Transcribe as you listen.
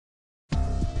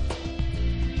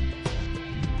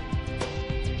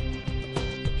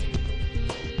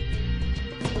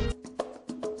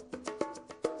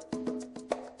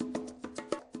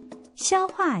消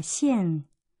化腺，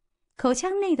口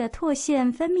腔内的唾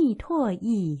腺分泌唾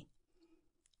液，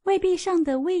胃壁上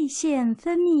的胃腺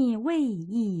分泌胃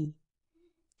液，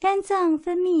肝脏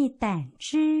分泌胆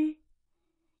汁，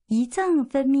胰脏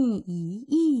分泌胰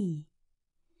液，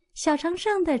小肠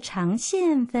上的肠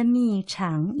腺分泌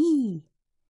肠液。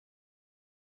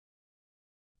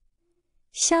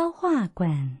消化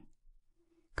管，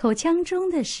口腔中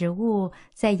的食物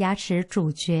在牙齿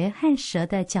咀嚼和舌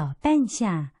的搅拌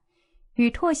下，与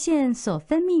唾腺所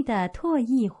分泌的唾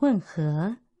液混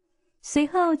合，随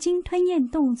后经吞咽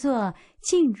动作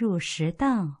进入食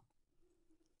道。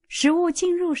食物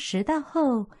进入食道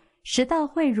后，食道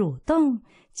会蠕动，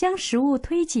将食物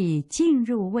推挤进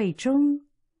入胃中。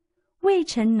胃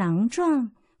呈囊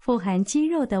状，富含肌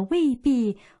肉的胃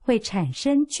壁会产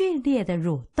生剧烈的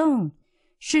蠕动，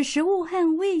使食物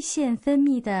和胃腺分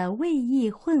泌的胃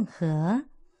液混合，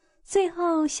最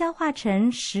后消化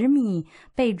成食糜，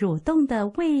被蠕动的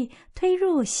胃推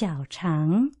入小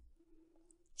肠。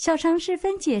小肠是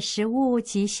分解食物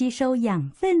及吸收养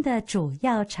分的主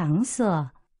要场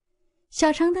所。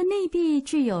小肠的内壁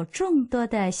具有众多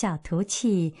的小凸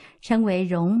起，称为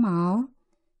绒毛，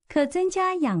可增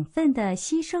加养分的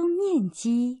吸收面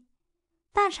积。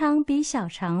大肠比小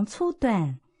肠粗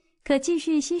短，可继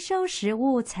续吸收食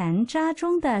物残渣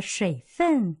中的水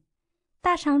分。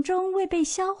大肠中未被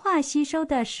消化吸收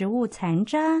的食物残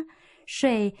渣、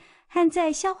水和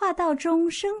在消化道中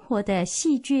生活的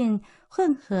细菌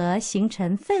混合形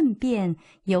成粪便，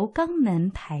由肛门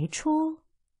排出。